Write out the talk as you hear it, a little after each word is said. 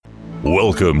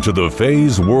Welcome to the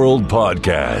Faye's World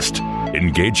Podcast,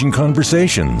 engaging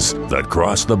conversations that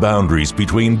cross the boundaries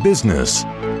between business,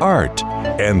 art,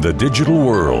 and the digital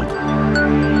world.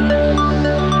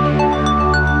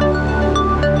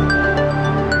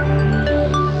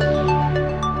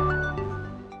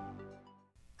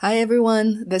 Hi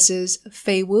everyone, this is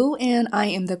Fei Wu and I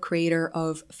am the creator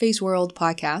of Faye's World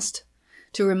Podcast.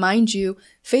 To remind you,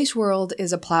 Faye's World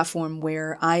is a platform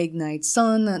where I ignite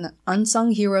sung and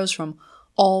unsung heroes from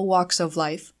all walks of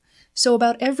life. So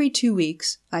about every 2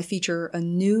 weeks, I feature a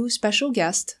new special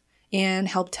guest and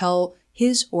help tell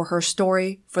his or her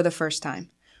story for the first time.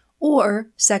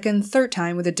 Or second, third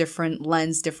time with a different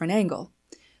lens, different angle.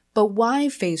 But why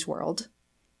Faye's World?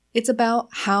 It's about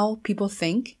how people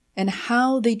think and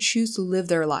how they choose to live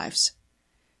their lives.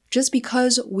 Just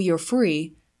because we are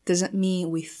free doesn't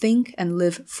mean we think and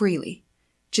live freely.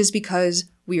 Just because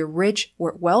we are rich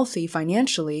or wealthy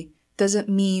financially doesn't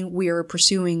mean we are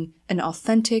pursuing an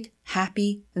authentic,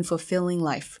 happy, and fulfilling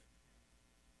life.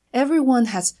 Everyone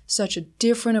has such a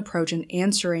different approach in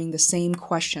answering the same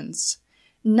questions.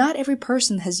 Not every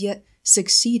person has yet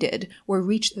succeeded or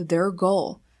reached their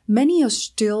goal. Many are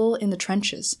still in the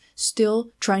trenches, still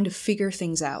trying to figure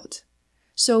things out.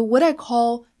 So what I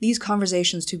call these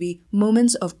conversations to be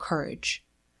moments of courage.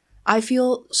 I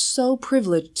feel so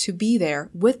privileged to be there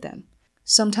with them.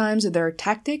 Sometimes there are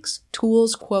tactics,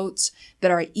 tools, quotes that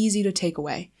are easy to take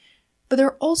away. But there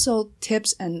are also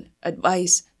tips and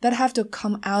advice that have to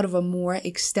come out of a more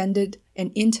extended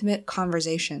and intimate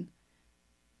conversation.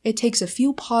 It takes a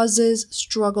few pauses,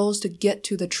 struggles to get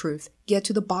to the truth, get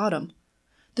to the bottom.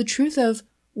 The truth of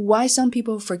why some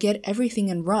people forget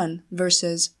everything and run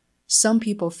versus some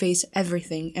people face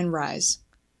everything and rise.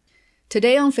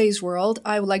 Today on Faye's World,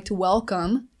 I would like to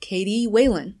welcome Katie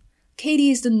Whalen. Katie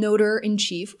is the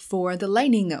noter-in-chief for The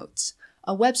Lightning Notes,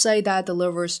 a website that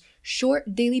delivers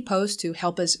short daily posts to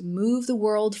help us move the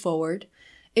world forward.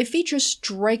 It features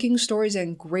striking stories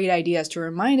and great ideas to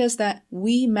remind us that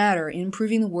we matter.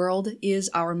 Improving the world is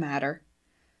our matter.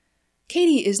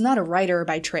 Katie is not a writer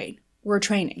by trade. We're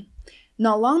training.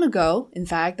 Not long ago, in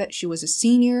fact, that she was a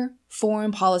senior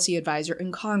foreign policy advisor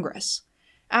in Congress.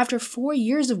 After 4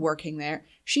 years of working there,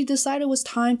 she decided it was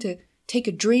time to take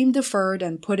a dream deferred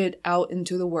and put it out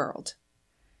into the world.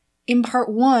 In part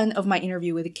 1 of my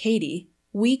interview with Katie,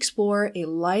 we explore a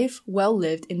life well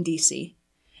lived in DC,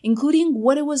 including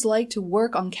what it was like to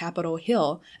work on Capitol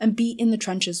Hill and be in the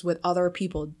trenches with other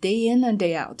people day in and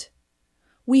day out.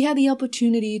 We had the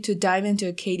opportunity to dive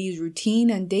into Katie's routine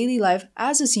and daily life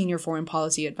as a senior foreign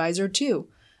policy advisor too,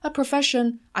 a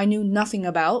profession I knew nothing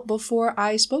about before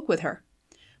I spoke with her.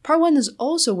 Part 1 is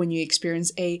also when you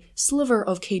experience a sliver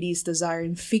of Katie's desire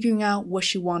in figuring out what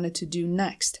she wanted to do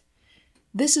next.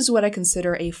 This is what I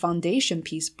consider a foundation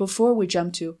piece before we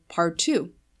jump to Part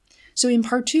 2. So in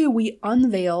Part 2, we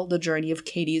unveil the journey of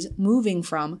Katie's moving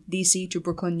from DC to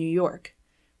Brooklyn, New York.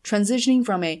 Transitioning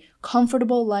from a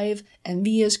comfortable life,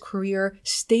 envious career,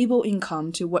 stable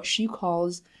income to what she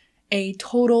calls a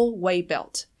total white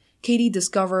belt. Katie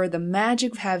discovered the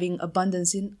magic of having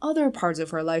abundance in other parts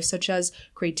of her life, such as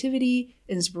creativity,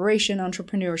 inspiration,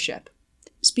 entrepreneurship.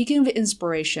 Speaking of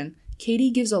inspiration,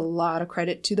 Katie gives a lot of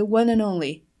credit to the one and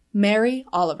only Mary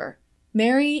Oliver.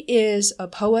 Mary is a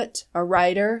poet, a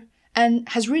writer, and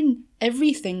has written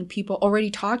everything people already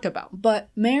talked about.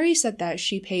 But Mary said that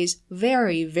she pays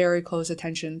very, very close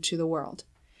attention to the world.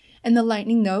 In The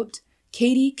Lightning Note,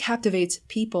 Katie captivates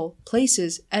people,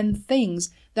 places, and things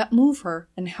that move her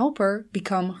and help her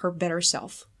become her better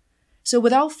self. So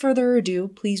without further ado,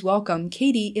 please welcome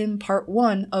Katie in part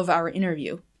 1 of our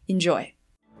interview. Enjoy.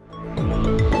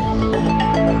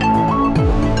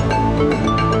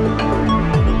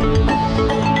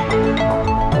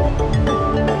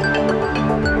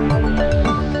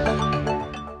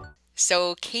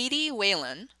 So Katie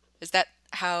Whalen, is that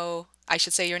how I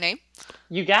should say your name?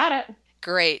 You got it.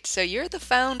 Great. So you're the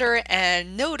founder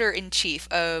and noter-in-chief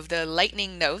of The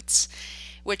Lightning Notes,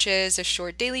 which is a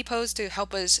short daily post to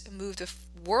help us move the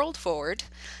world forward.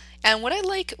 And what I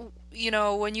like,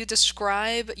 when you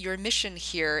describe your mission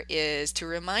here is to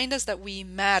remind us that we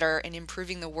matter and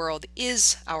improving the world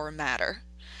is our matter.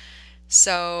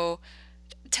 So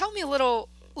tell me a little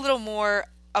more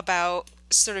about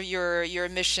sort of your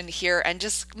mission here and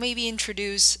just maybe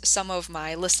introduce some of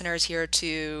my listeners here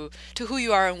to who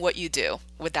you are and what you do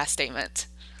with that statement.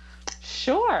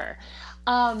 Sure.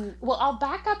 Well, I'll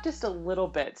back up just a little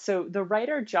bit. So the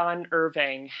writer John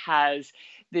Irving has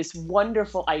this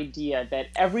wonderful idea that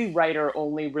every writer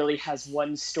only really has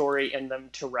one story in them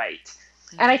to write.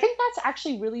 And I think that's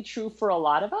actually really true for a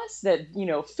lot of us, that,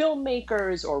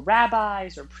 filmmakers or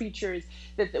rabbis or preachers,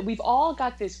 that we've all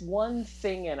got this one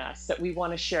thing in us that we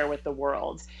want to share with the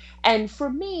world. And for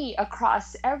me,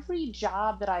 across every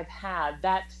job that I've had,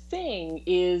 that thing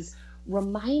is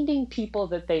reminding people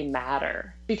that they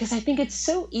matter. Because I think it's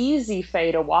so easy,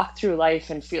 Faye, to walk through life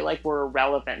and feel like we're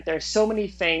irrelevant. There's so many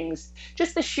things,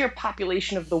 just the sheer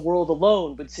population of the world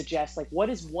alone would suggest, like, what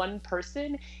is one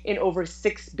person in over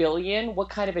 6 billion? What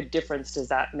kind of a difference does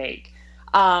that make?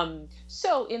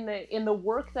 So in the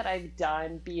work that I've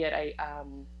done, be it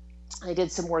I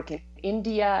did some work in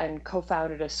India and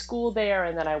co-founded a school there.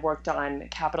 And then I worked on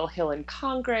Capitol Hill in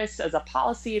Congress as a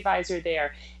policy advisor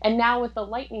there. And now with the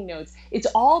Lightning Notes, it's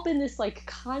all been this like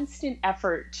constant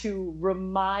effort to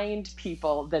remind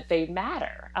people that they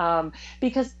matter.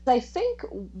 Because I think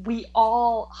we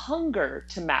all hunger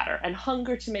to matter and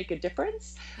hunger to make a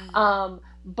difference.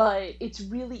 But it's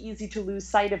really easy to lose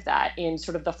sight of that in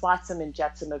sort of the flotsam and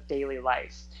jetsam of daily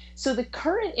life. So the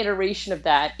current iteration of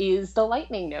that is the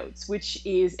Lightning Notes, which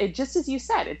is, just as you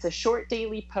said, it's a short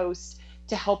daily post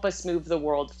to help us move the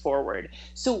world forward.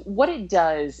 So what it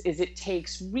does is it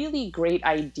takes really great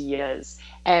ideas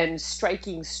and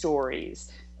striking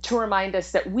stories to remind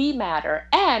us that we matter,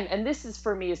 and this is,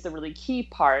 for me, is the really key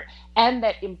part, and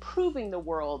that improving the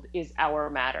world is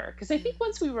our matter. Because I think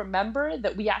once we remember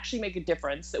that we actually make a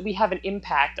difference, that we have an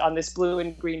impact on this blue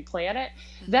and green planet,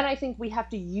 then I think we have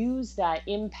to use that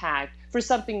impact for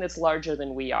something that's larger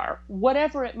than we are,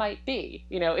 whatever it might be.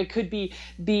 It could be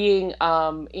being,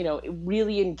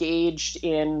 really engaged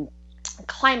in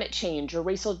climate change or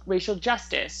racial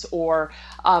justice, or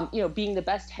being the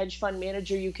best hedge fund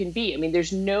manager you can be. I mean,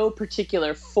 there's no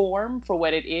particular form for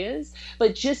what it is,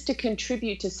 but just to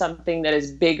contribute to something that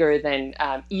is bigger than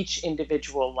each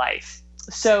individual life.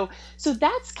 So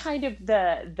that's kind of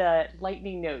the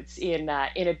Lightning Notes in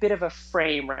a bit of a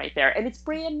frame right there, and it's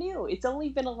brand new. It's only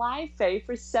been alive, Faye,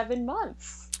 for 7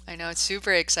 months. I know, it's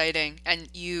super exciting, and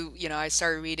I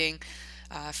started reading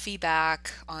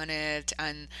feedback on it,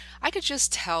 and I could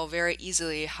just tell very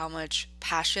easily how much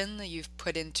passion that you've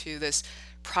put into this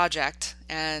project.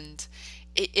 And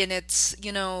it's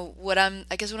what I'm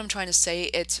trying to say,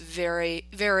 it's very,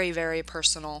 very, very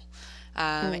personal.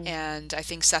 And I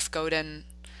think Seth Godin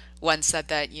once said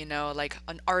that like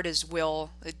an artist will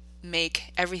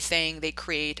make everything they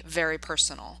create very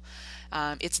personal.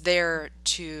 It's there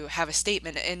to have a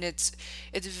statement, and it's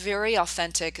very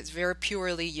authentic. It's very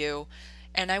purely you.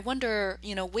 And I wonder,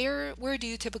 where do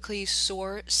you typically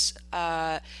source,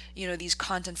 these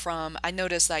content from? I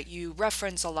noticed that you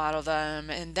reference a lot of them,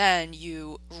 and then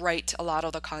you write a lot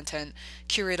of the content,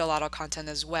 curate a lot of content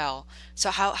as well. So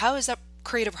how is that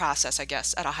creative process, I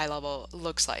guess, at a high level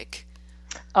looks like?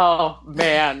 Oh,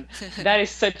 man, that is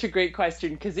such a great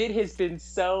question, because it has been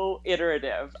so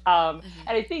iterative. And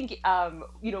I think,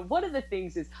 one of the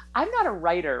things is I'm not a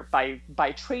writer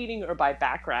by training or by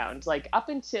background. Like, up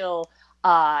until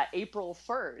April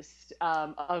 1st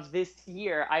of this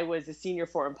year, I was a senior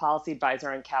foreign policy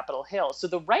advisor on Capitol Hill. So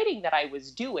the writing that I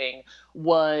was doing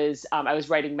was, I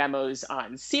was writing memos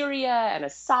on Syria and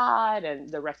Assad and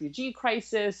the refugee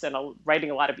crisis, and writing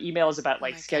a lot of emails about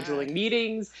scheduling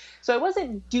meetings. So I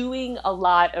wasn't doing a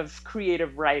lot of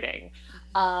creative writing.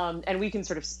 And we can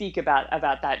sort of speak about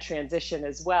that transition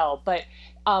as well. But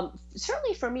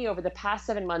certainly for me, over the past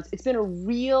 7 months, it's been a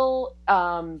real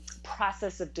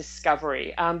process of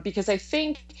discovery, because I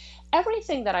think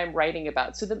everything that I'm writing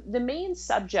about, so the main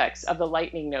subjects of the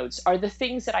Lightning Notes are the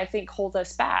things that I think hold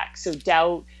us back. So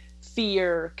doubt,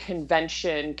 fear,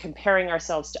 convention, comparing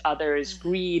ourselves to others,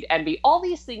 greed, envy, all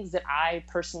these things that I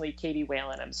personally, Katie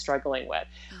Whalen, am struggling with.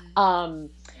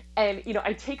 And,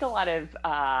 I take a lot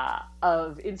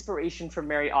of inspiration from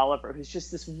Mary Oliver, who's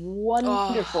just this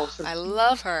wonderful sort of... I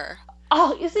love her.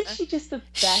 Oh, isn't she just the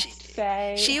best,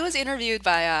 Faye? She was interviewed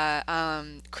by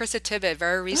Krista Tippett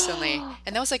very recently,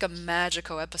 and that was like a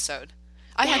magical episode.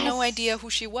 I had no idea who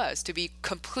she was, to be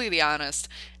completely honest.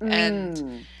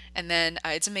 And then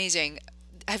it's amazing.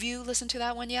 Have you listened to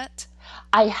that one yet?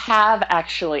 I have,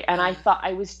 actually. And I thought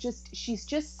she's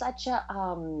just such a...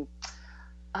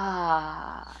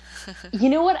 you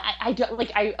know what? I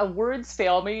don't words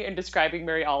fail me in describing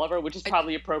Mary Oliver, which is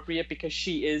probably appropriate because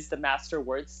she is the master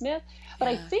wordsmith. But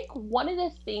I think one of the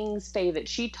things, Faye, that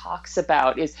she talks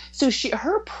about is,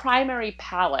 her primary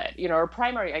palette, her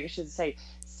primary, I should say,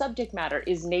 subject matter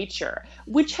is nature,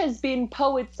 which has been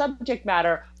poet subject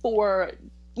matter for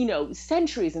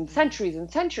centuries and centuries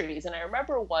and centuries. And I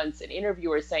remember once an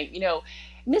interviewer saying,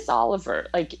 Miss Oliver,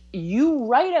 like, you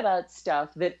write about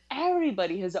stuff that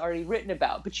everybody has already written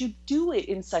about, but you do it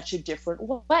in such a different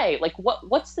way. Like,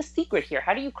 what's the secret here?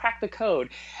 How do you crack the code?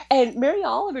 And Mary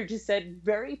Oliver just said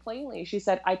very plainly, she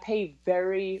said, I pay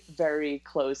very, very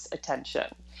close attention.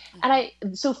 And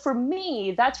so for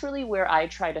me, that's really where I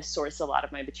try to source a lot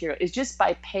of my material, is just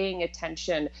by paying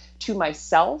attention to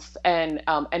myself and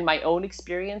my own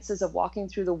experiences of walking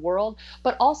through the world,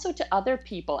 but also to other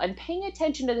people, and paying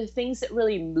attention to the things that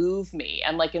really move me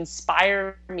and like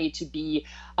inspire me to be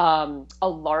a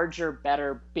larger,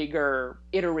 better, bigger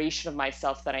iteration of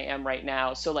myself than I am right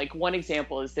now. So like one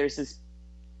example is there's this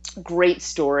great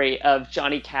story of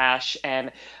Johnny Cash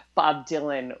and Bob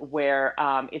Dylan, where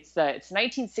it's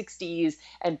 1960s,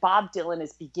 and Bob Dylan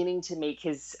is beginning to make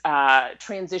his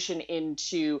transition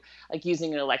into like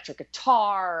using an electric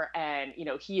guitar, and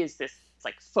he is this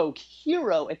like folk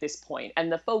hero at this point,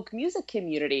 and the folk music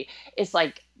community is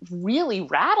like really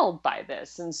rattled by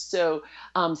this. And so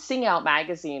Sing Out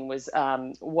magazine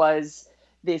was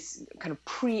this kind of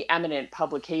preeminent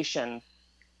publication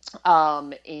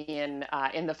in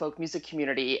the folk music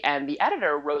community, and the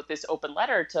editor wrote this open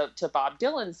letter to Bob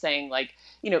Dylan saying, like,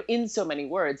 in so many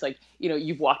words, like,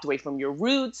 you've walked away from your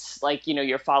roots, like,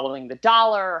 you're following the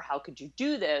dollar, how could you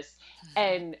do this?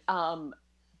 And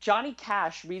Johnny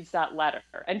Cash reads that letter,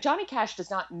 and Johnny Cash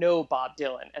does not know Bob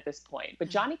Dylan at this point, but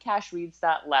Johnny Cash reads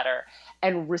that letter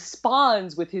and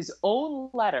responds with his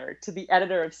own letter to the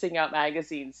editor of Sing Out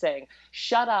magazine saying,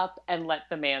 shut up and let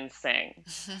the man sing.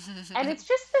 And it's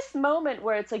just this moment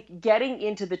where it's like getting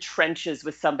into the trenches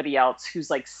with somebody else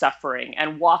who's like suffering,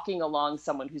 and walking along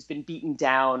someone who's been beaten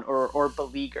down or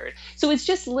beleaguered. So it's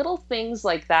just little things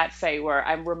like that, Faye, where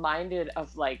I'm reminded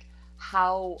of like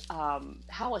how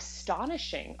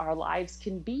astonishing our lives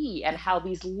can be, and how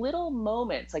these little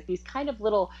moments, like these kind of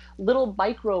little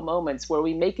micro moments where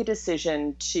we make a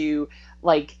decision to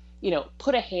like,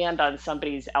 put a hand on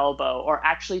somebody's elbow, or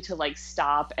actually to like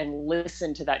stop and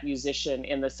listen to that musician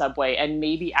in the subway, and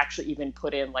maybe actually even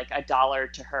put in like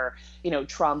 $1 to her,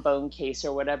 trombone case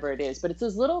or whatever it is. But it's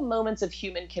those little moments of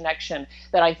human connection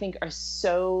that I think are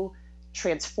so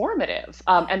transformative,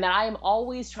 and that I am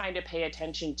always trying to pay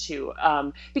attention to,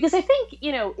 because I think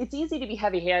it's easy to be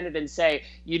heavy-handed and say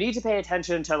you need to pay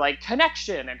attention to like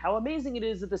connection and how amazing it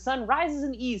is that the sun rises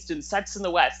in the east and sets in the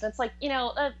west. That's like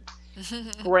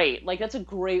great, like that's a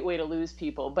great way to lose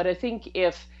people. But I think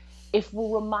if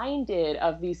we're reminded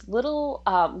of these little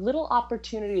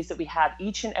opportunities that we have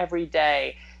each and every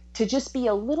day to just be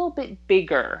a little bit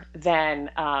bigger than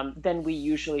we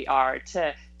usually are,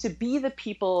 to be the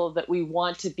people that we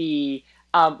want to be,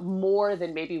 more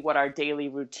than maybe what our daily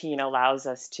routine allows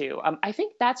us to. I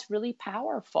think that's really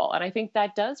powerful. And I think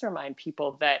that does remind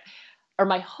people that, or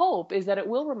my hope is that it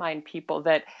will remind people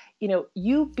that,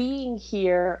 you being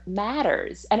here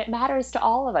matters, and it matters to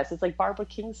all of us. It's like Barbara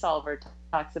Kingsolver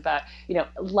talks about,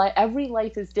 every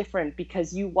life is different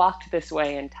because you walked this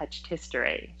way and touched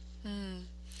history.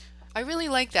 I really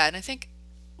like that. And I think,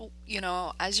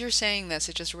 as you're saying this,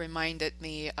 it just reminded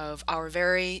me of our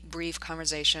very brief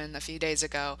conversation a few days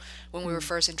ago when we were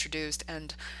first introduced.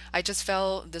 And I just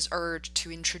felt this urge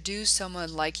to introduce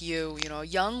someone like you, a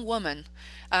young woman,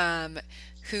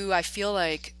 who I feel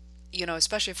like,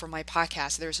 especially for my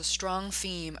podcast, there's a strong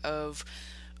theme of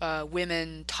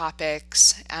women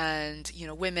topics, and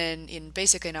women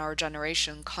basically in our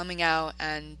generation coming out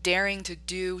and daring to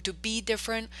be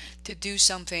different, to do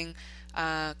something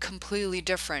completely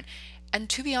different. And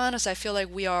to be honest, I feel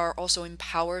like we are also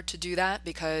empowered to do that,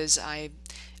 because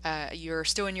you're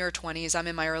still in your 20s, I'm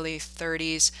in my early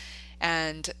 30s,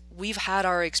 and we've had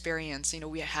our experience.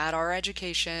 We had our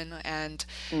education, and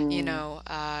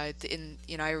I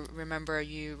remember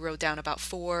you wrote down about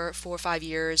four or 5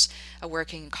 years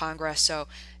working in Congress. So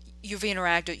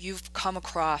you've come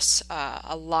across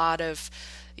a lot of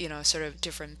sort of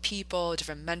different people,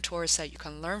 different mentors that you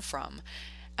can learn from.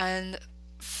 And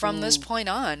from this point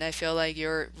on, I feel like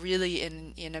you're really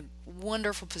in a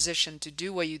wonderful position to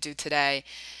do what you do today.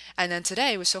 And then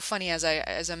today it was so funny, as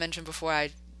I mentioned before, I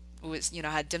was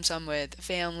had dim sum with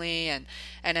family, and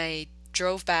I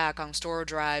drove back on Storrow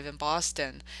Drive in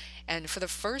Boston, and for the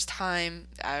first time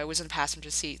I was in the passenger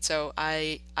seat. So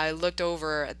I looked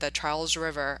over at the Charles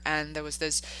River, and there was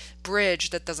this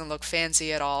bridge that doesn't look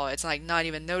fancy at all. It's like not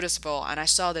even noticeable, and I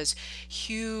saw this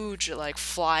huge like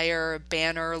flyer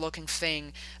banner looking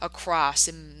thing across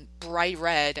in bright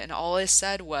red, and all it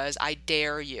said was, "I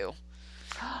dare you."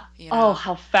 Oh,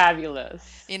 how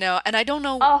fabulous. And I don't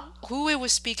know who it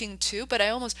was speaking to, but I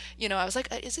almost, I was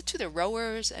like, is it to the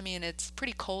rowers? I mean, it's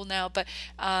pretty cold now, but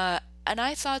I And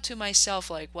I thought to myself,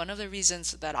 like, one of the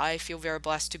reasons that I feel very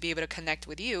blessed to be able to connect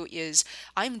with you is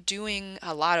I'm doing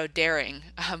a lot of daring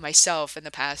myself in the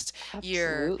past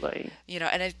year, Absolutely.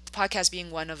 and a podcast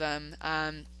being one of them.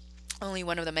 Only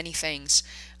one of the many things.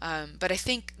 But I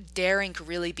think daring could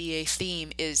really be a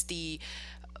theme is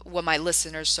what my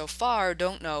listeners so far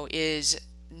don't know is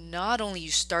not only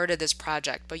you started this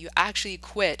project, but you actually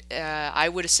quit, I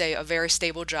would say a very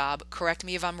stable job. Correct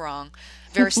me if I'm wrong.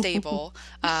 Very stable,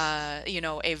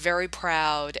 a very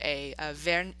proud, a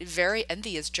very, very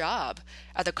envious job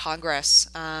at the Congress.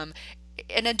 And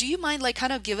then do you mind like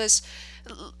kind of give us,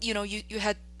 you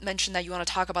had mentioned that you want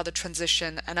to talk about the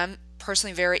transition, and I'm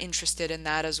personally very interested in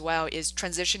that as well, is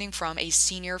transitioning from a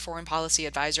senior foreign policy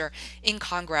advisor in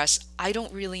Congress. I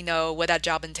don't really know what that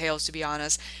job entails, to be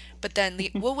honest. But then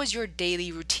what was your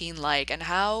daily routine like, and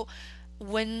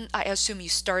when I assume you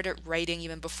started writing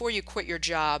even before you quit your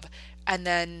job, and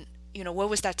then, what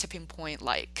was that tipping point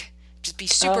like? Just be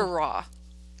super Oh, raw.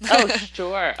 Oh,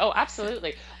 sure. Oh,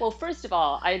 absolutely. Well, first of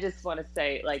all, I just want to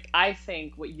say, like, I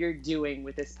think what you're doing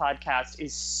with this podcast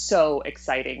is so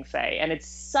exciting, Faye, and it's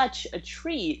such a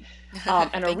treat and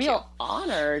a Thank you. real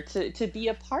honor to be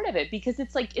a part of it because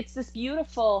it's like it's this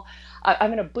beautiful.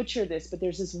 I'm going to butcher this, but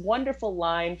there's this wonderful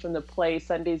line from the play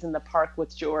Sundays in the Park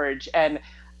with George, and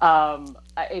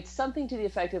it's something to the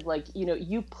effect of like,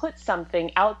 you put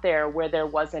something out there where there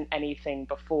wasn't anything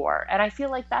before. And I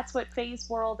feel like that's what Faye's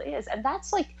World is. And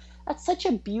that's such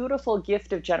a beautiful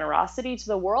gift of generosity to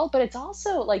the world, but it's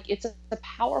also like, it's a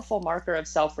powerful marker of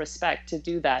self-respect to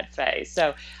do that, Faye.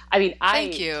 So, I mean,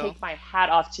 Thank I you. take my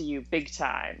hat off to you big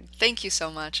time. Thank you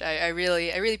so much. I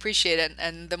really appreciate it.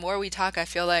 And the more we talk, I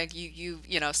feel like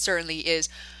certainly is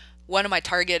one of my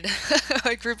target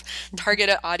group,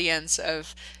 targeted audience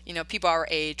of, people our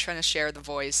age trying to share the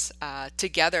voice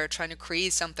together, trying to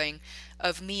create something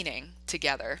of meaning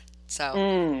together. So,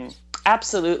 Mm,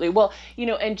 absolutely. Well,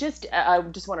 and I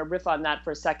just want to riff on that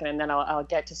for a second, and then I'll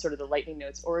get to sort of the Lightning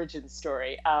Notes origin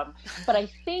story. But I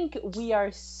think we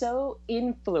are so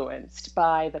influenced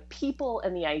by the people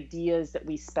and the ideas that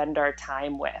we spend our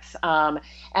time with. And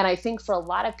I think for a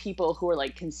lot of people who are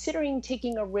like considering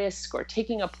taking a risk or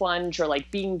taking a plunge or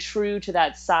like being true to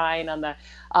that sign on the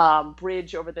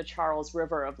bridge over the Charles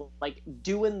River of like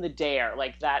doing the dare,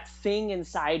 like that thing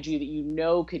inside you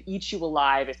that could eat you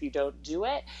alive if you don't do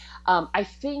it. I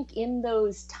think in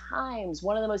those times,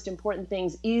 one of the most important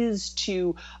things is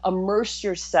to immerse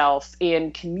yourself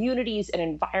in communities and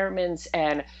environments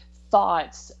and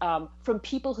thoughts from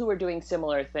people who are doing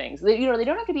similar things. They don't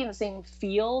have to be in the same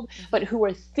field, but who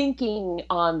are thinking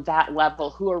on that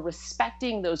level, who are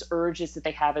respecting those urges that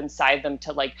they have inside them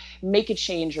to like make a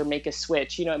change or make a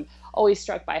switch. I'm always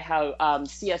struck by how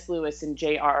C.S. Lewis and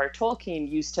J.R.R. Tolkien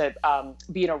used to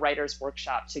be in a writer's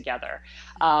workshop together.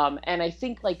 And I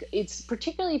think like it's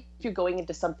particularly if you're going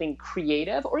into something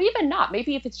creative or even not,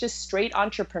 maybe if it's just straight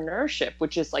entrepreneurship,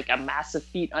 which is like a massive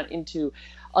feat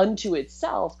unto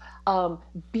itself,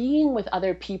 being with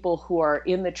other people who are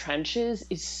in the trenches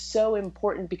is so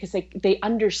important because they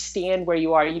understand where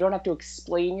you are. You don't have to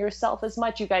explain yourself as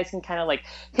much. You guys can kind of like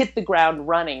hit the ground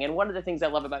running. And one of the things I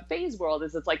love about Faye's World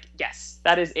is it's like, yes,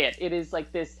 that is it. It is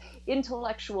like this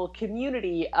intellectual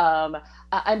community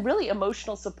and really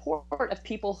emotional support of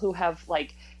people who have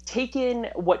like taken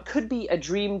what could be a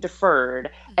dream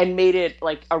deferred and made it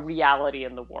like a reality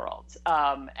in the world.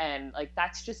 And like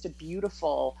that's just a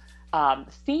beautiful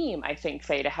theme, I think,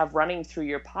 Faye, to have running through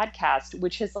your podcast,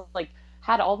 which has like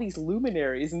had all these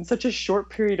luminaries in such a short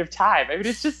period of time. I mean,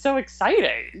 it's just so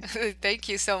exciting. thank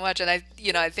you so much. And I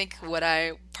think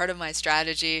part of my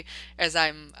strategy as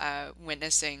I'm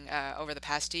witnessing over the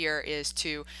past year is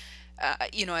to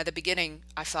at the beginning,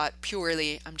 I thought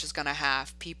purely I'm just gonna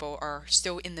have people are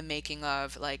still in the making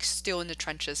of, like, still in the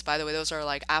trenches. By the way, those are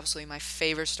like absolutely my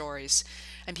favorite stories,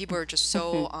 and people are just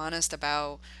so honest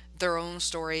about their own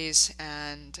stories,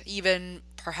 and even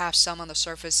perhaps some on the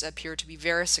surface appear to be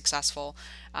very successful,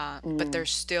 but they're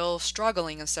still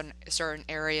struggling in certain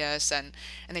areas, and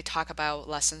they talk about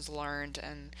lessons learned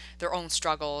and their own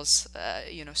struggles,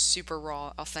 super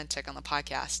raw, authentic on the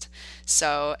podcast.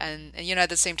 So, and at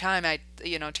the same time,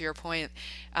 to your point,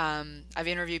 I've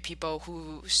interviewed people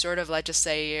who sort of, let's just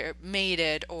say, made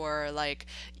it, or like,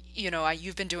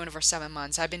 you've been doing it for 7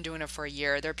 months. I've been doing it for a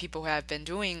year. There are people who have been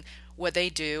doing what they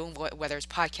do, whether it's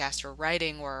podcast or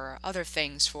writing or other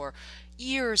things, for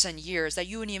years and years that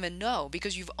you wouldn't even know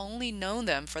because you've only known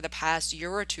them for the past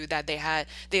year or two that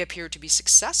they appeared to be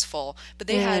successful, but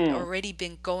they had Mm, already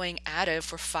been going at it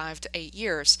for 5 to 8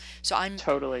 years. So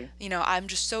totally. I'm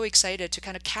just so excited to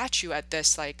kind of catch you at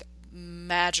this, like,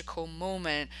 magical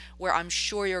moment where I'm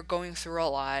sure you're going through a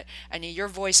lot and your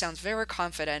voice sounds very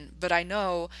confident, but I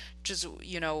know just,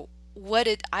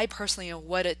 I personally know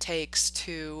what it takes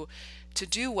to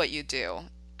do what you do.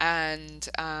 And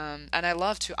I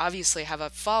love to obviously have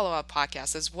a follow-up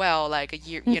podcast as well, like a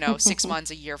year, 6 months,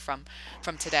 a year from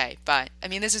today. But I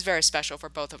mean, this is very special for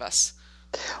both of us.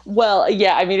 Well,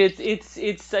 yeah, I mean,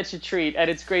 it's such a treat, and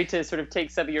it's great to sort of take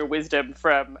some of your wisdom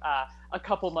from a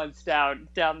couple months down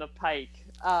the pike.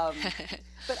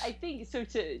 But I think so.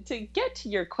 To get to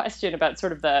your question about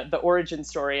sort of the origin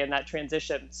story and that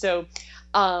transition. So,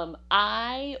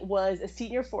 I was a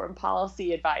senior foreign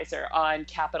policy advisor on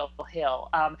Capitol Hill,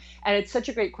 and it's such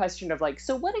a great question of like,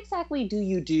 so what exactly do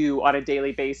you do on a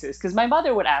daily basis? Because my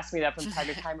mother would ask me that from time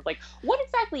to time, of like, what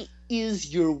exactly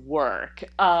is your work?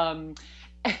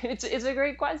 It's a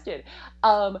great question.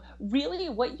 Really,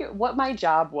 what my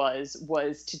job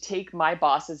was to take my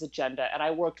boss's agenda, and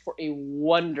I worked for a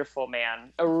wonderful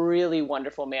man, a really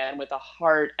wonderful man with a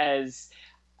heart as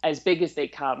big as they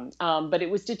come. But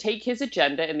it was to take his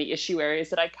agenda and the issue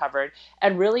areas that I covered,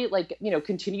 and really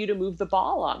continue to move the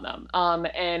ball on them.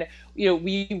 And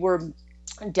we were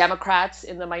Democrats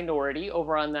in the minority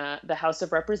over on the House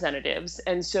of Representatives.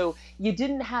 And so you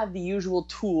didn't have the usual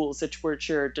tools that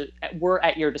were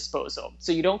at your disposal.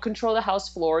 So you don't control the House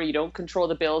floor, you don't control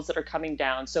the bills that are coming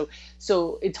down. So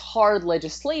it's hard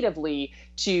legislatively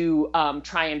to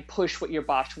try and push what your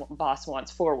boss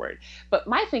wants forward. But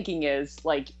my thinking is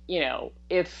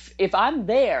if I'm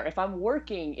there, if I'm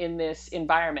working in this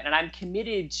environment and I'm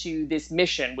committed to this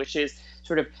mission, which is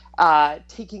sort of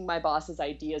taking my boss's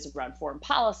ideas around foreign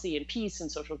policy and peace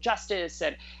and social justice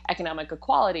and economic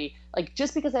equality, like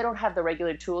just because I don't have the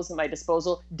regular tools at my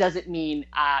disposal doesn't mean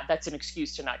that's an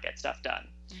excuse to not get stuff done.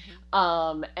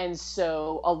 Mm-hmm. And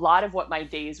so a lot of what my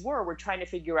days were trying to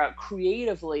figure out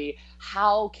creatively,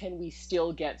 how can we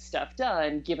still get stuff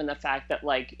done, given the fact that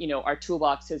our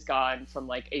toolbox has gone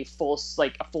from a full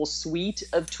suite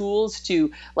of tools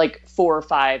to 4 or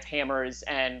 5 hammers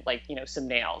and some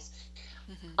nails.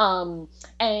 Mm-hmm.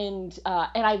 And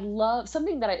I love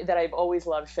something that I've always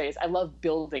loved, Faye, is I love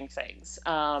building things,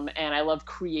 and I love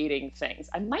creating things.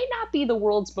 I might not be the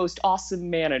world's most awesome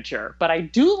manager, but I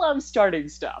do love starting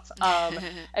stuff.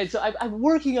 And so I'm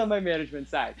working on my management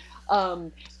side.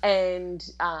 And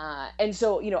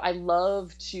so, I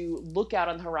love to look out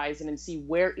on the horizon and see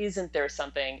where isn't there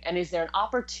something, and is there an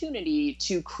opportunity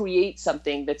to create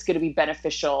something that's going to be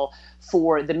beneficial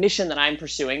for the mission that I'm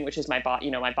pursuing, which is my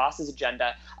boss's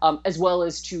agenda, as well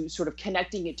as to sort of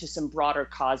connecting it to some broader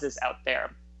causes out there.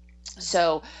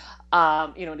 So,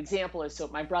 an example is,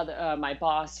 my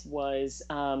boss was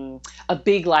a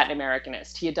big Latin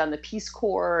Americanist. He had done the Peace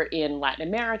Corps in Latin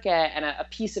America, and a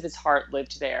piece of his heart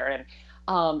lived there.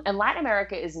 And Latin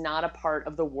America is not a part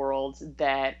of the world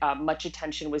that much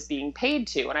attention was being paid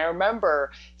to. And I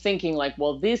remember thinking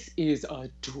well, this is a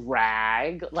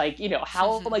drag.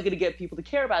 How am I going to get people to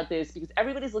care about this? Because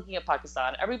everybody's looking at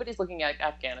Pakistan, everybody's looking at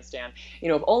Afghanistan.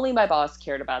 If only my boss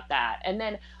cared about that. And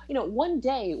then, one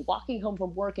day walking home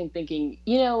from work and thinking,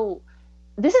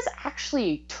 this is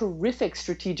actually terrific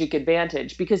strategic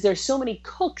advantage, because there's so many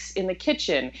cooks in the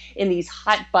kitchen in these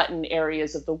hot button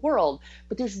areas of the world,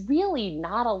 but there's really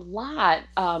not a lot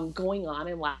going on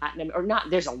in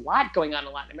there's a lot going on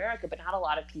in Latin America, but not a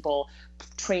lot of people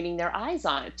training their eyes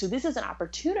on it. So this is an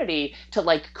opportunity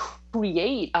to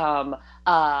create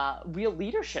real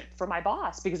leadership for my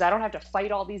boss, because I don't have to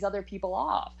fight all these other people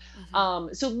off.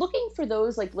 Mm-hmm. So looking for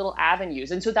those little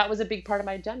avenues. And so that was a big part of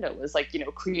my agenda, was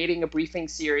creating a briefing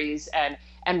series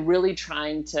and really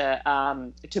trying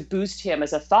to boost him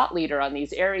as a thought leader on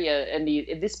these areas and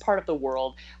in this part of the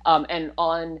world, and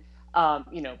on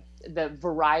the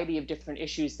variety of different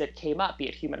issues that came up, be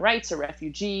it human rights or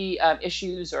refugee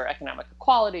issues or economic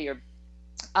equality or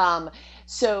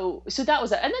so that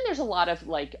was it. And then there's a lot of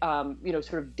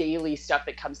sort of daily stuff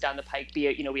that comes down the pike, be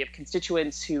it, we have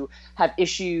constituents who have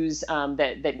issues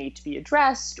that need to be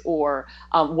addressed, or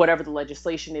whatever the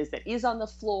legislation is that is on the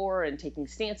floor, and taking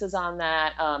stances on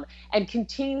that, and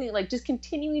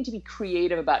continuing to be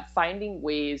creative about finding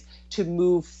ways to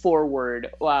move forward,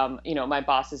 my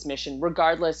boss's mission,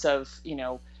 regardless of,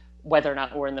 whether or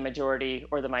not we're in the majority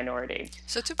or the minority.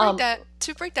 So to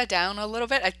break that down a little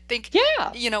bit, I think,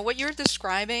 what you're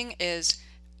describing is,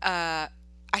 I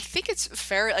think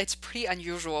it's pretty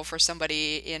unusual for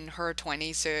somebody in her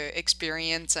 20s to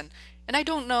experience, and I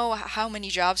don't know how many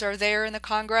jobs are there in the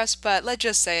Congress, but let's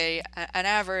just say an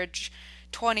average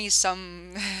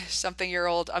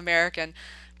 20-something-year-old American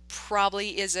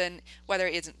probably isn't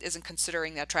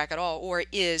considering that track at all, or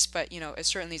is, but it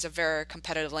certainly is a very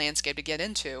competitive landscape to get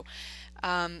into.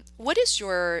 What is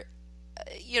your,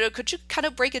 could you kind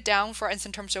of break it down for us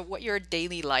in terms of what your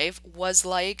daily life was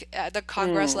like at the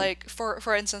Congress? Mm. Like,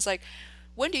 for instance, like,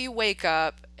 when do you wake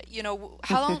up?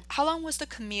 How long was the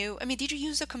commute? I mean, did you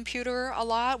use the computer a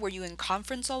lot? Were you in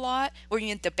conference a lot? Were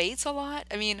you in debates a lot?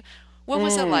 I mean, what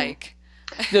was it Mm. like?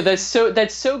 No, that's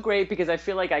so great because I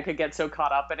feel like I could get so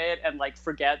caught up in it and like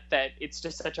forget that it's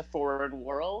just such a foreign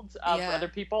world for Yeah. other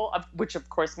people, which of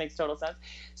course makes total sense.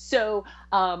 So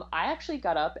I actually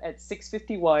got up at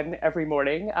 6:51 every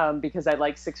morning because I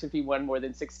like 6:51 more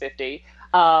than 6:50.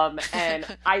 And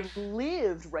I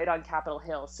lived right on Capitol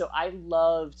Hill, so I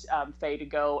loved Faye to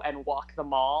go and walk the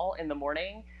mall in the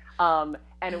morning.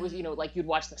 And it was, Mm, like you'd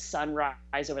watch the sun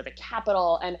rise over the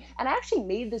Capitol. And I actually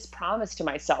made this promise to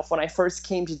myself when I first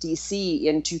came to DC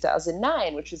in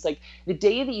 2009, which is like the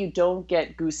day that you don't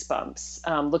get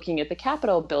goosebumps looking at the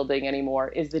Capitol building anymore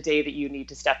is the day that you need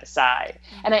to step aside.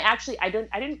 And mhm. I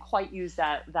didn't quite use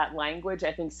that language.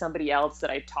 I think somebody else that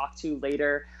I talked to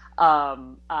later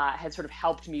had sort of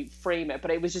helped me frame it,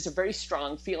 but it was just a very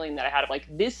strong feeling that I had of like,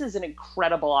 this is an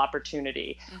incredible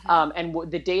opportunity.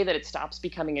 Mhm. The day that it stops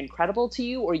becoming incredible to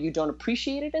you or you don't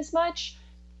appreciate it as much,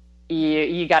 Mhm.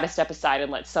 you got to step aside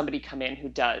and let somebody come in who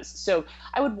does. So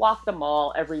I would walk the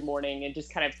mall every morning and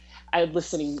just kind of I would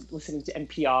listening to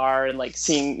NPR and like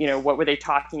seeing what were they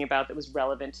talking about that was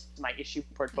relevant to my issue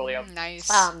portfolio. Nice.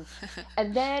 Um,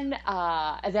 and then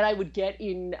I would get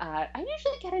in. I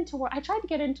usually get into work. I tried to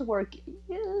get into work.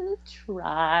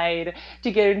 Tried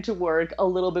to get into work a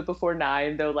little bit before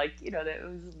 9, though. Like there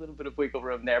was a little bit of wiggle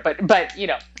room there, but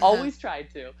Uh-huh. always tried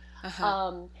to. Uh-huh.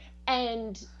 Um,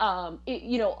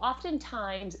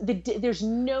 oftentimes there's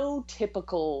no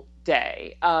typical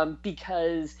day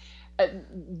because uh,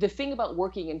 the thing about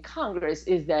working in Congress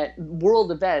is that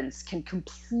world events can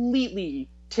completely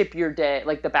tip your day,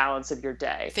 like the balance of your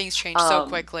day. Things change so Um,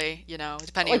 quickly,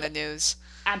 depending on like the news.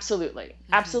 Absolutely.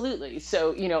 Hmm. Absolutely.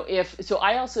 So, if so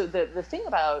I also the thing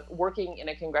about working in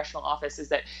a congressional office is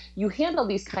that you handle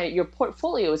these your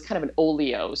portfolio is kind of an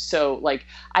oleo. So like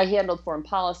I handled foreign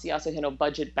policy, I also handled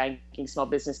budget, banking, small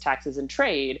business, taxes, and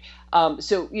trade.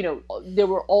 So, there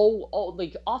were all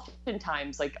like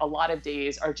oftentimes like a lot of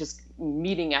days are just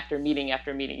meeting after meeting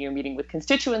after meeting. You're meeting with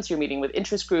constituents, you're meeting with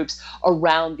interest groups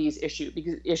around these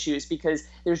issues because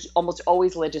there's almost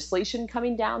always legislation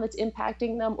coming down that's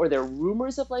impacting them, or there are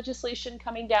rumors of legislation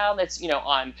coming down that's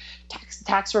on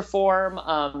tax reform.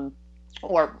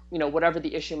 Or whatever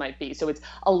the issue might be. So it's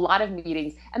a lot of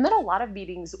meetings, and then a lot of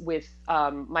meetings with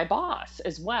my boss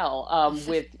as well,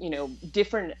 with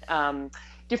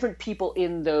different people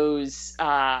in those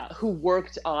who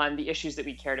worked on the issues that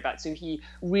we cared about. So he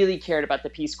really cared about the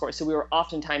Peace Corps. So we were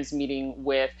oftentimes meeting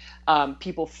with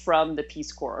people from the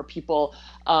Peace Corps or people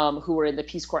who were in the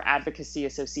Peace Corps Advocacy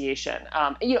Association.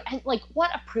 And like what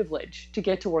a privilege to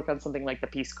get to work on something like the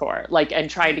Peace Corps, like and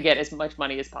trying to Right. get as much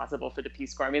money as possible for the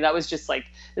Peace Corps. I mean, that was just like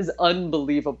this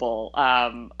unbelievable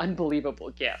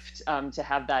gift to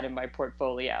have that in my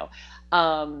portfolio.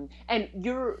 And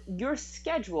your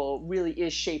schedule really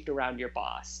is shaped around your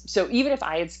boss. So even if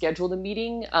I had scheduled a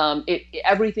meeting,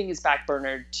 everything is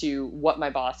backburnered to what my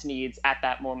boss needs at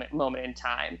that moment in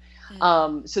time.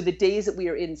 Mm. So the days that we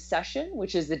are in session,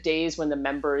 which is the days when the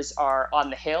members are on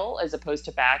the Hill as opposed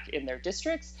to back in their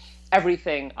districts,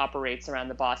 everything operates around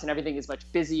the boss and everything is much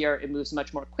busier. It moves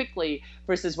much more quickly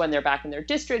versus when they're back in their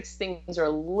districts, things are a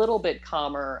little bit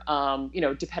calmer,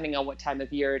 depending on what time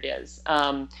of year it is.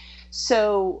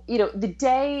 So, the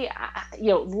day,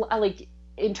 like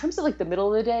in terms of like the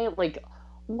middle of the day, like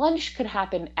lunch could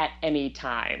happen at any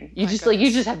time. My You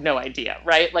goodness. just have no idea,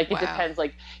 right? Like it Wow. depends.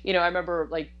 Like, I remember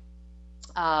like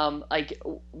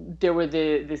there were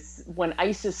this when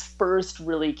ISIS first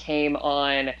really came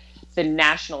on the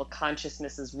national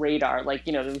consciousness's radar. Like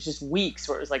there was just weeks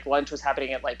where it was like lunch was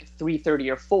happening at like 3:30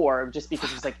 or 4, just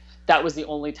because it was like that was the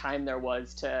only time there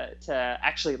was to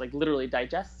actually like literally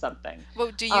digest something.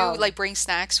 Well, do you Um, like bring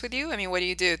snacks with you? I mean, what do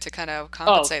you do to kind of oh,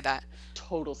 compensate that?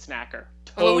 total snacker,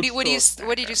 What do you total what do you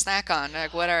snacker. snack on?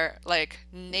 Like, what are like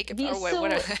naked The or what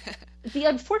are so The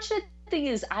unfortunate thing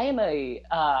is I am a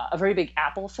very big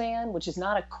Apple fan, which is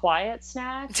not a quiet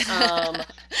snack.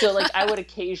 So like I would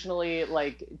occasionally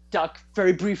like duck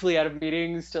very briefly out of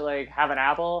meetings to like have an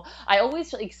apple. I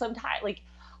always like sometimes like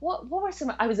what were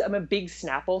some? I'm a big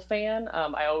Snapple fan.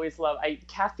 I always love.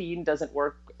 Caffeine doesn't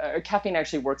work. Caffeine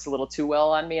actually works a little too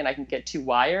well on me, and I can get too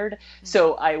wired.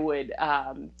 So I would.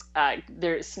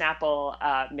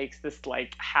 Snapple makes this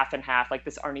like half and half, like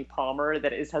this Arnie Palmer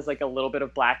that has like a little bit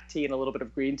of black tea and a little bit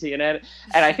of green tea in it.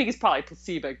 And I think it's probably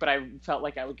placebo, but I felt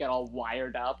like I would get all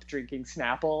wired up drinking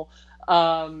Snapple.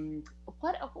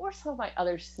 What were some of my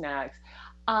other snacks?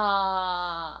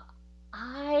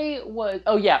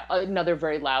 Another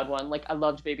very loud one. Like I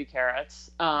loved baby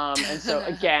carrots. And so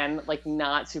again, like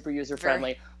not super user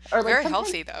friendly. Or like very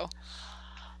healthy though.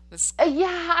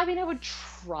 Yeah, I mean, I would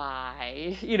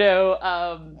try,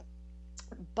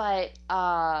 but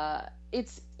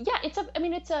it's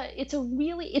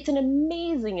an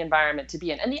amazing environment to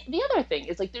be in. And the other thing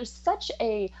is like there's such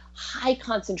a high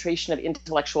concentration of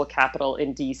intellectual capital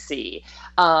in DC,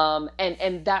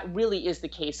 and that really is the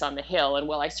case on the Hill. And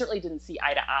while I certainly didn't see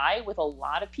eye to eye with a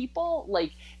lot of people,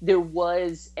 like there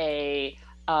was a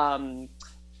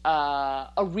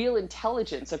real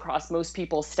intelligence across most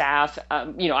people's staff.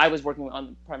 I was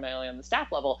working primarily on the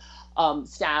staff level,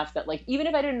 staff that like, even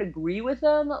if I didn't agree with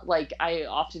them, like I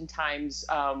oftentimes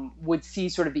would see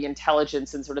sort of the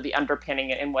intelligence and sort of the underpinning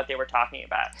in what they were talking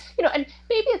about. And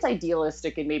maybe it's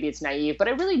idealistic and maybe it's naive, but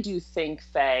I really do think,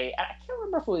 Faye, and I can't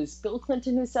remember if it was Bill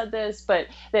Clinton who said this, but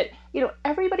that,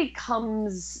 everybody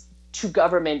comes to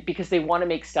government because they want to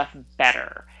make stuff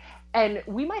better. And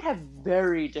we might have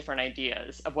very different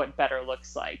ideas of what better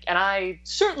looks like. And I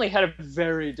certainly had a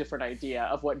very different idea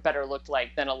of what better looked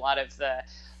like than a lot of the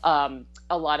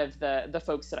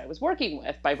folks that I was working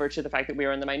with, by virtue of the fact that we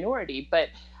were in the minority.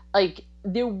 But like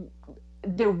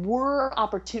there were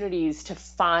opportunities to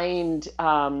find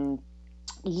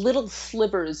little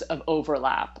slivers of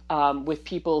overlap with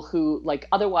people who like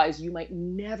otherwise you might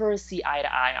never see eye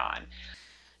to eye on.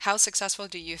 How successful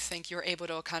do you think you're able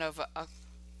to kind of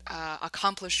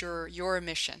accomplish your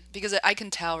mission? Because I can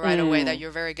tell right away that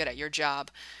you're very good at your job,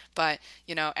 but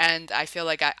and I feel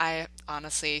like I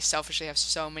honestly selfishly have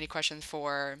so many questions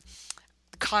for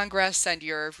Congress and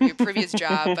your previous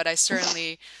job, but I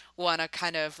certainly want to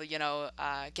kind of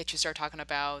get you start talking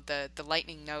about the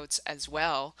lightning notes as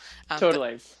well.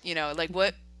 Totally. But, like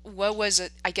what was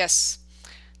it? I guess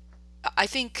I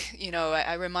think,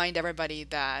 I remind everybody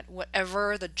that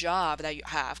whatever the job that you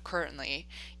have currently,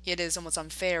 it is almost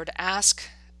unfair to ask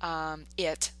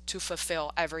it to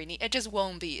fulfill every need. It just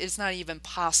won't be. It's not even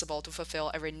possible to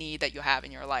fulfill every need that you have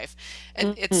in your life.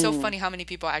 And it's so funny how many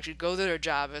people actually go to their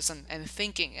jobs and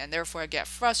thinking, and therefore get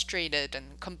frustrated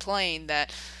and complain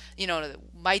that,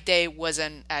 my day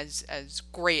wasn't as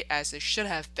great as it should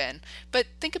have been. But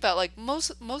think about, like,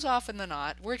 most often than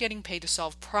not, we're getting paid to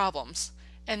solve problems.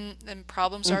 And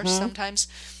problems are sometimes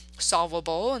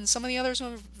solvable, and some of the others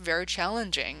are very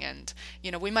challenging. And,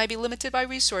 we might be limited by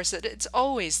resources. It's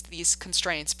always these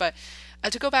constraints. But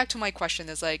to go back to my question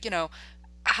is like,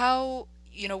 how,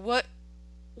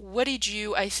 what did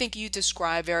you, I think you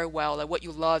described very well, like what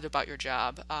you loved about your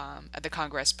job at the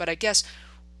Congress. But I guess,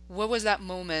 what was that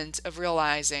moment of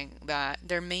realizing that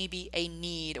there may be a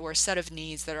need or a set of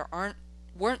needs that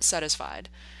weren't satisfied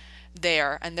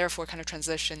there, and therefore kind of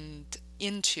transitioned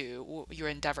into your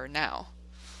endeavor now?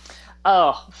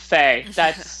 Oh, Faye,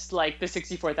 that's like the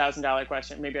 $64,000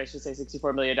 question. Maybe I should say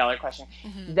 $64 million question.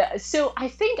 So I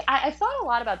think I thought a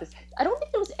lot about this. I don't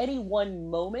think there was any one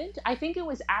moment. I think it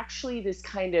was actually this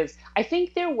I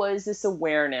think there was this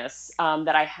awareness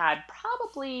that I had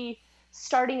probably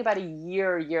starting about a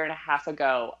year and a half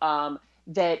ago,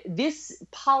 that this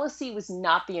policy was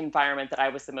not the environment that I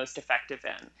was the most effective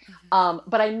in.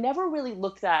 But I never really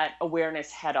looked at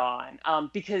awareness head on,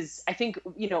 because I think,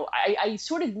 I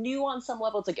sort of knew on some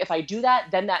level, it's like, if I do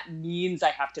that, then that means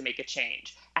I have to make a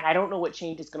change. And I don't know what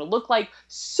change is going to look like.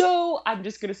 So I'm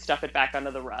just going to stuff it back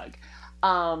under the rug.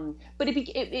 But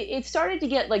it started to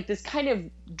get like this kind of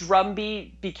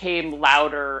drumbeat became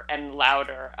louder and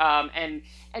louder. And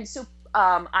so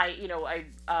I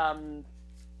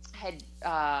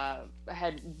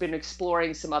had been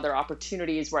exploring some other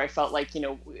opportunities where I felt like,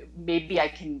 maybe I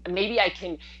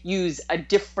can use a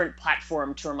different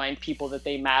platform to remind people that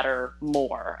they matter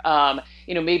more.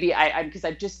 Maybe because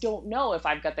I just don't know if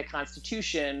I've got the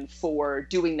constitution for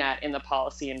doing that in the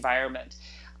policy environment.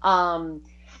 And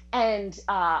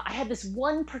I had this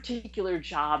one particular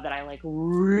job that I like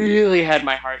really had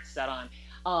my heart set on.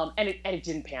 And it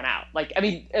didn't pan out.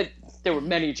 There were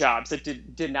many jobs that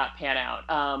did not pan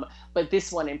out, but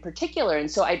this one in particular.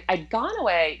 And so I'd gone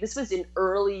away. This was in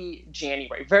early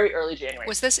January, very early January.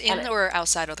 Was this in or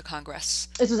outside of the Congress?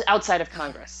 This was outside of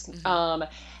Congress. I'd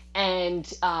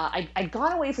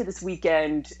gone away for this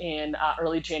weekend in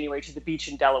early January to the beach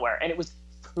in Delaware, and it was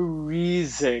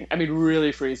freezing. I mean,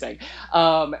 really freezing.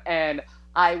 And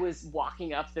I was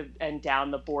walking up and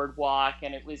down the boardwalk,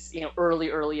 and it was,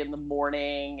 early in the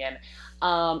morning. And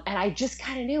I just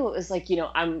kind of knew it was like,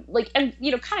 I'm like, and,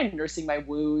 kind of nursing my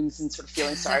wounds and sort of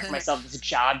feeling sorry for myself. This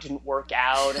job didn't work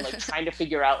out, and like trying to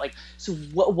figure out like, so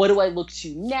what do I look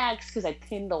to next? Cause I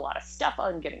pinned a lot of stuff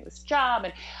on getting this job.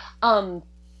 And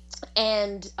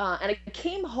I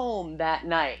came home that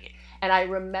night, and I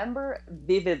remember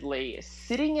vividly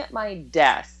sitting at my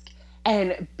desk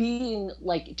and being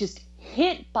like, just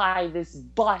hit by this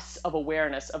bus of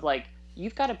awareness of like,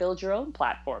 you've got to build your own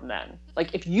platform then.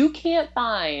 Like, if you can't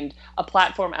find a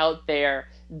platform out there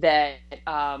that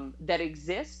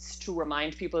exists to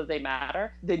remind people that they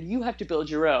matter, then you have to build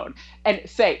your own. And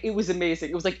Faye, it was amazing.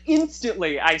 It was like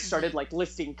instantly I started like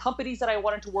listing companies that I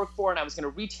wanted to work for, and I was going to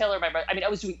retailer I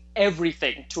was doing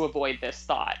everything to avoid this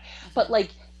thought. But like,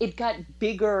 it got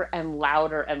bigger and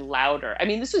louder and louder. I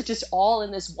mean, this was just all in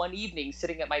this one evening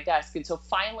sitting at my desk. And so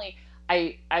finally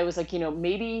I was like,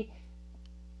 maybe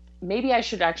I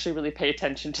should actually really pay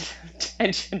attention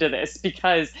to this,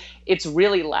 because it's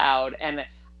really loud, and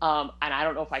I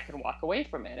don't know if I can walk away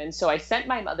from it. And so I sent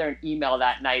my mother an email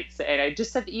that night, and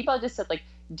the email just said like,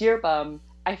 "Dear Bum,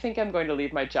 I think I'm going to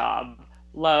leave my job.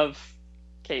 Love,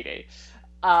 Katie."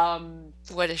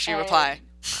 What did she reply?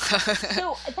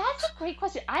 So that's a great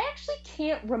question. I actually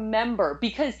can't remember,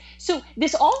 because so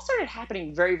this all started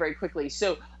happening very, very quickly.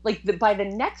 So like by the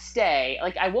next day,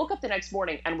 like I woke up the next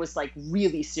morning and was like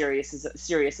really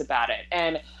serious about it.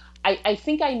 And I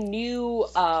think I knew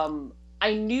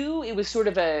it was sort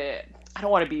of I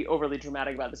don't want to be overly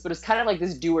dramatic about this, but it's kind of like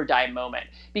this do or die moment,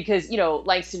 because,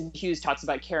 Langston Hughes talks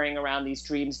about carrying around these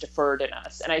dreams deferred in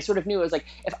us. And I sort of knew, it was like,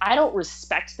 if I don't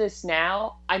respect this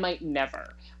now, I might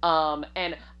never.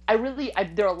 And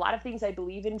there are a lot of things I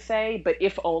believe in, Faye, but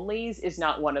if onlys is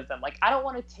not one of them. Like, I don't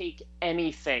want to take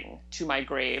anything to my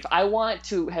grave. I want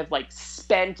to have like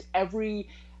spent every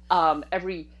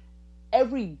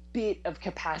bit of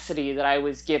capacity that I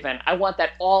was given. I want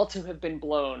that all to have been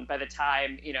blown by the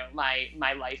time,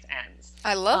 my life ends.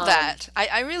 I love that.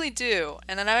 I really do.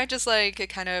 And then I just like it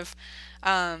kind of,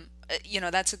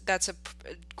 that's a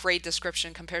great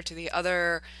description compared to the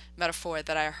other metaphor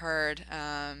that I heard,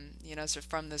 sort of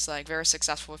from this like very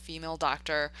successful female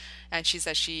doctor, and she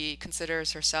says she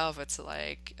considers herself, it's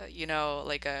like,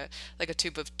 like a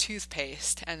tube of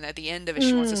toothpaste, and at the end of it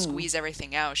she wants to squeeze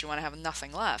everything out. She wants to have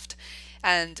nothing left,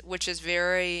 and which is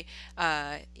very,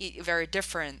 very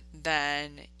different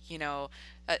than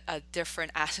a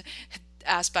different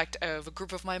aspect of a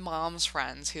group of my mom's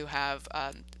friends who have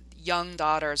young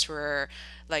daughters who are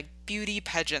like beauty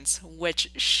pageants,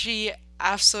 which she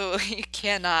absolutely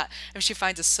cannot. I mean, she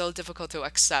finds it so difficult to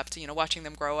accept, watching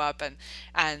them grow up and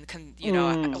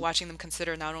watching them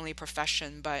consider not only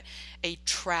profession but a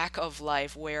track of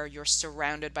life where you're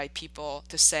surrounded by people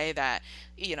to say that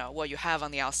what you have on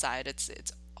the outside, it's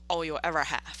all you'll ever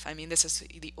have. I mean, this is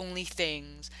the only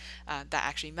things that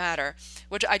actually matter,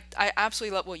 which I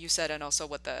absolutely love what you said, and also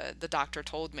what the doctor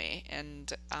told me.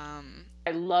 And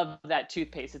I love that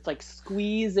toothpaste. It's like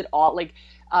squeeze it all. Like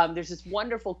there's this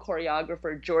wonderful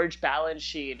choreographer, George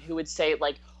Balanchine, who would say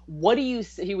like,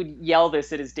 he would yell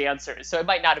this at his dancers. So it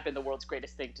might not have been the world's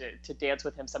greatest thing to dance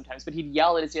with him sometimes, but he'd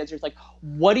yell at his dancers like,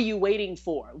 what are you waiting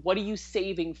for? What are you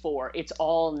saving for? It's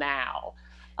all now.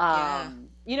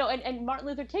 And Martin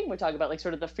Luther King would talk about like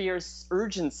sort of the fierce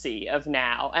urgency of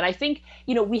now. And I think,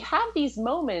 we have these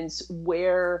moments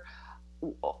where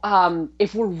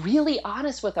if we're really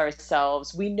honest with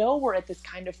ourselves, we know we're at this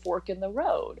kind of fork in the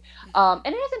road. And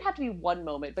it doesn't have to be one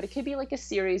moment, but it could be like a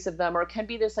series of them, or it can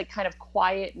be this like kind of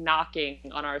quiet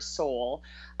knocking on our soul.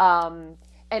 And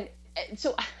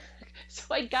so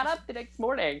I got up the next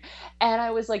morning and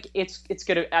I was like,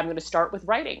 I'm going to start with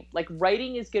writing. Like,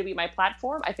 writing is going to be my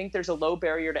platform. I think there's a low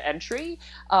barrier to entry.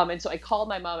 And so I called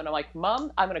my mom and I'm like,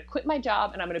 Mom, I'm going to quit my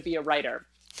job and I'm going to be a writer.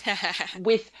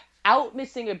 Without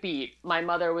missing a beat, my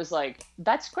mother was like,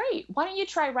 that's great. Why don't you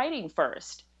try writing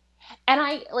first? And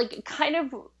I like kind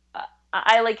of,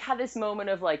 I like had this moment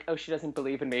of like, oh, she doesn't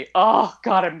believe in me. Oh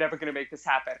God, I'm never going to make this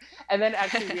happen. And then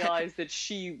actually realized that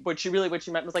what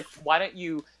she meant was like, why don't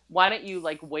you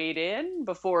like wade in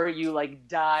before you like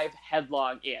dive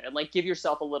headlong in, and like give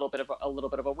yourself a little bit of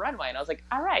a runway. And I was like,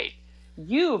 all right,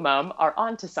 you, Mom, are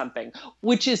onto something,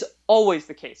 which is always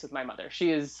the case with my mother.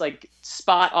 She is like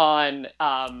spot on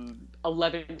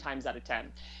 11 times out of 10.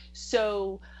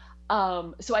 So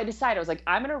I decided, I was like,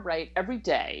 I'm going to write every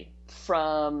day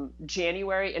from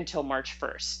January until March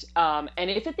 1st. And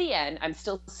if at the end I'm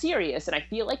still serious and I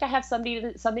feel like I have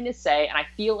something to say, and I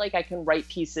feel like I can write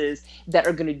pieces that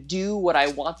are going to do what I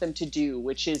want them to do,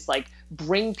 which is like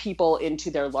bring people into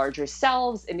their larger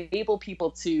selves, enable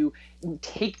people to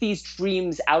take these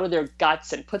dreams out of their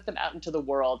guts and put them out into the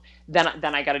world, then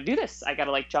I got to do this. I got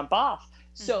to like jump off.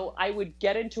 So I would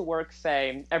get into work,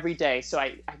 Faye, every day. So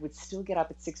I would still get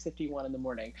up at 6:51 in the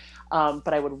morning.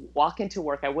 But I would walk into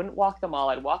work. I wouldn't walk them all.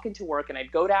 I'd walk into work and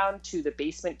I'd go down to the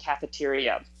basement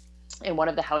cafeteria in one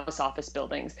of the House office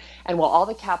buildings. And while all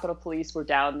the Capitol Police were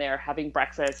down there having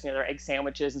breakfast, their egg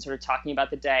sandwiches and sort of talking about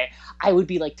the day, I would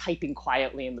be like typing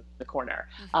quietly in the corner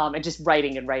and just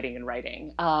writing and writing and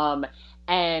writing. And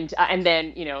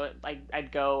then,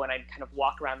 I'd go and I'd kind of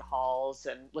walk around the halls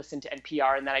and listen to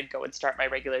NPR, and then I'd go and start my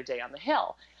regular day on the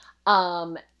Hill.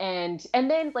 And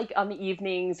then like on the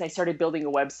evenings, I started building a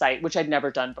website, which I'd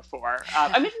never done before.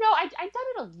 I'd done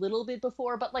it a little bit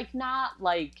before, but like not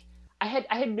like I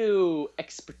had no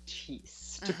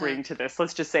expertise to bring to this.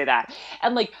 Let's just say that.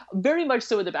 And like very much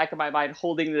so in the back of my mind,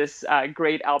 holding this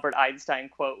great Albert Einstein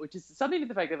quote, which is something to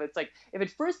the fact that it's like, if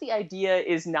at first the idea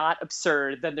is not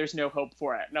absurd, then there's no hope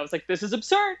for it. And I was like, this is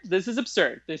absurd. This is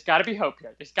absurd. There's got to be hope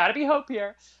here. There's got to be hope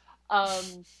here.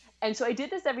 And so I did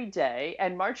this every day,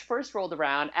 and March 1st rolled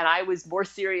around, and I was more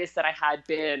serious than I had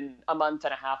been a month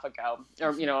and a half ago,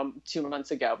 or 2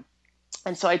 months ago.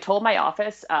 And so I told my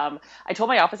office I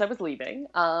was leaving,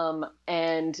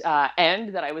 and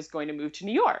that I was going to move to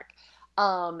New York.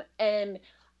 And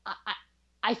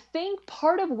I think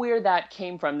part of where that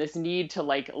came from, this need to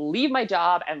like leave my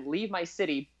job and leave my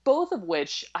city, both of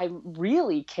which I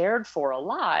really cared for a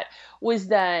lot, was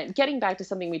that getting back to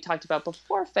something we talked about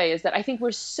before, Faye, is that I think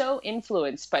we're so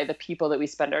influenced by the people that we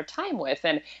spend our time with.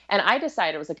 And I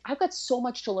decided, I was like, I've got so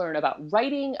much to learn about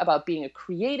writing, about being a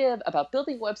creative, about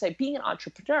building a website, being an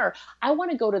entrepreneur. I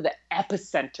want to go to the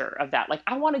epicenter of that. Like,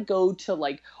 I want to go to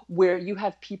like where you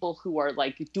have people who are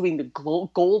like doing the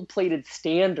gold-plated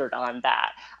standard on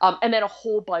that. And then a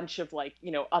whole bunch of like,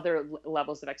 other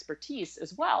levels of expertise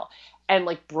as well. And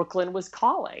like Brooklyn was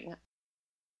calling.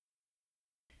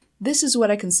 This is what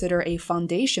I consider a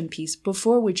foundation piece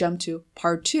before we jump to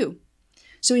part 2.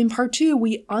 So in part 2,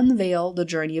 we unveil the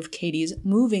journey of Katie's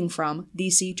moving from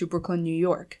DC to Brooklyn, New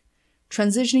York,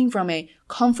 transitioning from a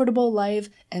comfortable life,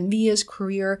 envious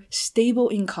career, stable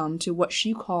income to what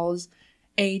she calls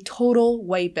a total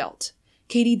white belt.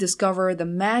 Katie discovered the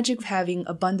magic of having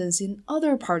abundance in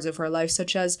other parts of her life,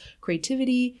 such as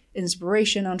creativity,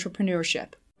 inspiration,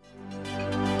 entrepreneurship.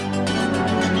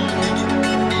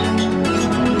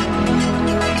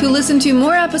 To listen to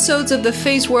more episodes of the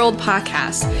Faze World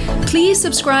podcast, please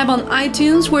subscribe on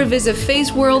iTunes or visit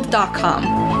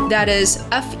fazeworld.com. That is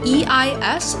FEISWORLD,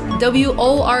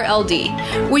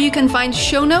 where you can find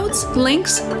show notes,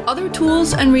 links, other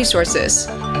tools, and resources.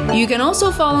 You can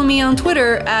also follow me on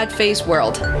Twitter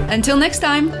 @FazeWorld. Until next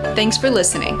time, thanks for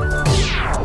listening.